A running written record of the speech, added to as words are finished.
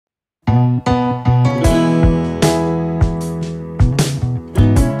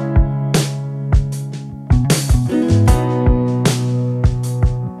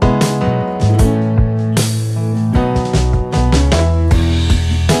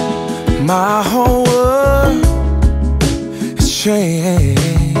My whole world has changed,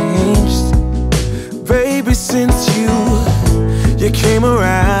 baby, since you came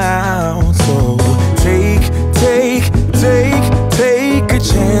around. So take a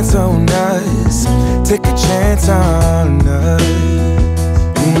chance on us. Take a chance on us.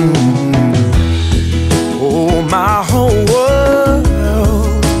 Oh, my whole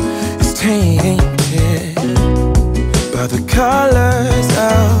world is tainted by the colors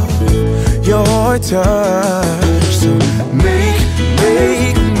of your touch. So make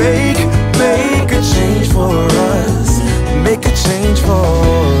a change for us. Make a change for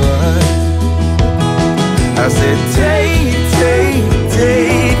us. I said take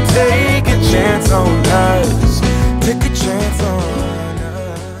a chance on us. Take a chance on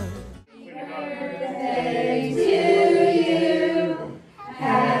us.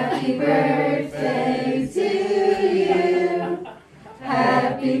 Happy birthday to you.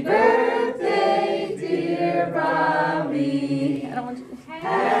 Happy birthday, dear Bobby.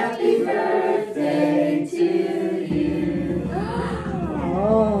 Happy birthday to you.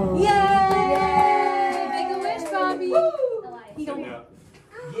 Oh. Yay! Make a wish, Bobby.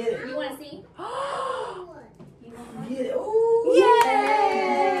 Get it. You want to see? Get it. Ooh.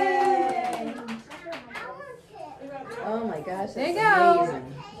 Yay! Oh my gosh, that's there you go.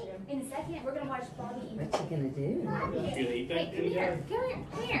 amazing. In a second, we're going to watch Bobby eat. What's he gonna do? You gonna eat that? Hey, come here.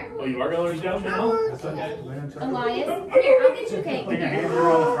 Come here. Oh, you are gonna let us down now? That's okay. Elias, here, I'll get you a cake. Put your hands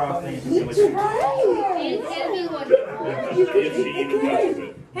around the frosting. And it's going to be wonderful. If she even touches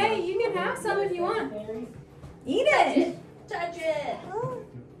it. Hey, you can have some if you want. Eat it. Touch it.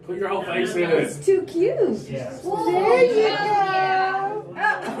 Put your whole face in it. It's too cute. Yeah. There you go.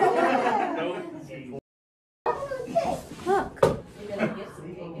 Look.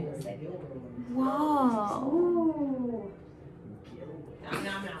 Wow.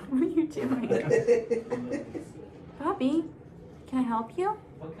 What are you doing? Bobby, can I help you?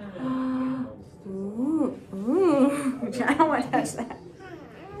 Ooh. I don't want to touch that.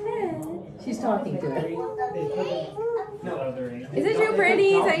 She's talking to her. Is it too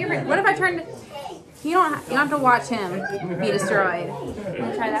pretty? Is that your pretty? What if I turned? You don't have to watch him be destroyed.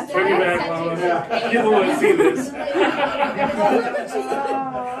 Wanna try that Bring it side? back, Mama. You don't want to see this.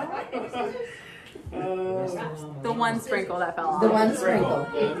 The one sprinkle that fell off. The one sprinkle.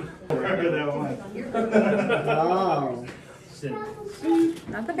 Remember that one. Oh.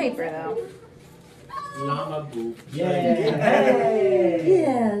 Not the paper though. Llama boo. Yay.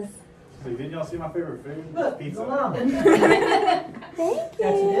 Yes. So didn't y'all see my favorite food? Look, Pizza. llama. Thank That's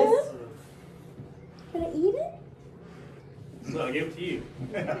this. Can I eat it? No, I'll give it to you.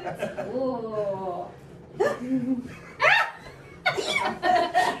 Ooh.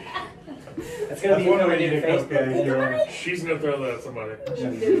 That's one way to eat a cupcake. She's gonna throw that at somebody.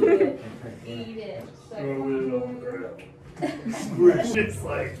 Eat it. Oh, it's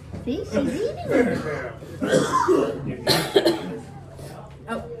like. See, she's eating it.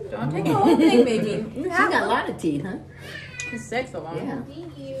 Oh, don't take the whole thing, baby. You She's have got a lot of teeth, huh? 6 of them. Yeah.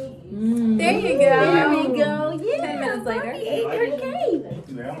 Thank you. Mm. There you go. There we go. Yeah. 10 minutes later. He ate her cake. I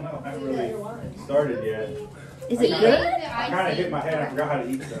don't know. I haven't really started yet. Is it good? I kind of hit my head. I forgot how to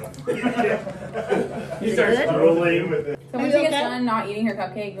eat stuff. You start rolling with it. So when she gets done not eating her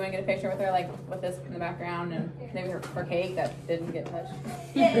cupcake, you want to get a picture with her, like with this in the background, and maybe her cake that didn't get touched.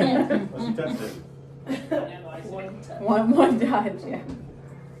 Well, she touched it. One touch, yeah.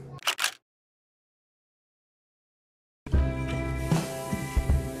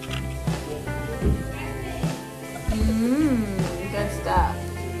 Good stuff.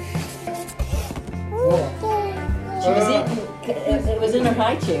 She was it was in her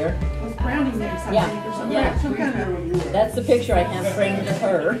high chair. Yeah. That's the picture I have framed of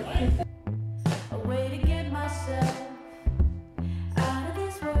her. A way to get myself out of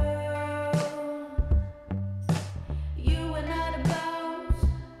this world. You were not about,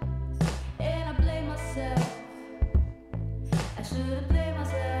 and I blame myself. I should have blamed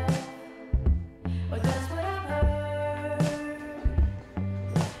myself, but that's what I've heard.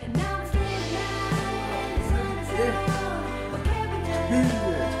 And now I'm straight out, and the sun is out. What can we do?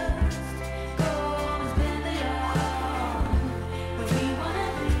 Go and spend it all where we wanna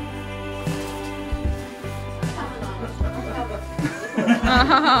be.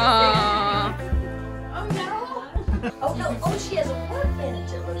 Oh no! Oh, she has a work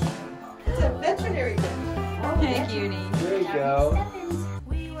manager. It's a veterinary. Hey, cutie. There you go.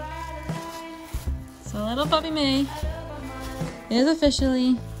 We were out of Little Bobbi May is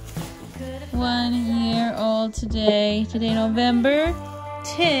officially 1 year old today. Today, November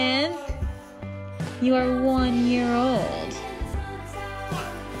 10th. You are 1 year old.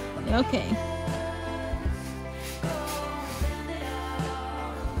 Okay.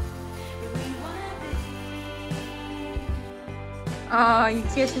 Oh, you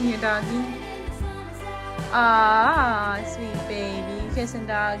kissing your doggy? Ah, sweet baby. You kissing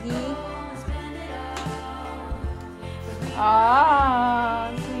doggy?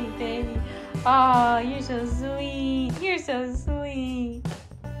 Ah, sweet baby. Oh, you're so sweet. You're so sweet.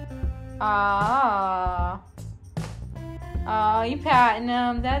 Ah. Oh, you patting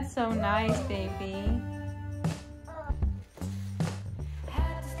him. That's so nice, baby.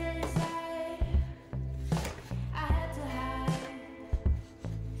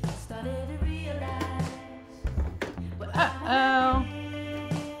 Uh-oh.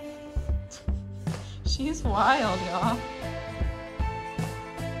 She's wild, y'all.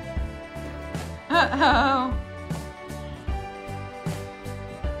 Uh-oh.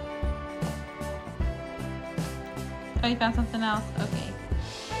 Oh, you found something else? Okay.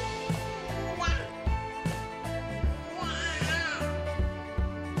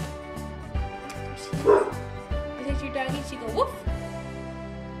 Is that your doggy? She go woof.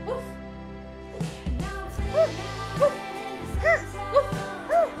 Woof.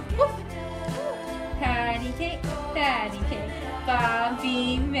 Patty cake,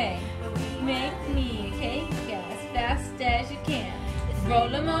 Bobbi May. Make me a cake as fast as you can. Roll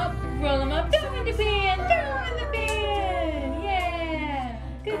them up, down in the pan, down in the pan. Yeah.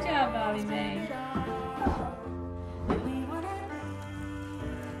 Good job, Bobbi May.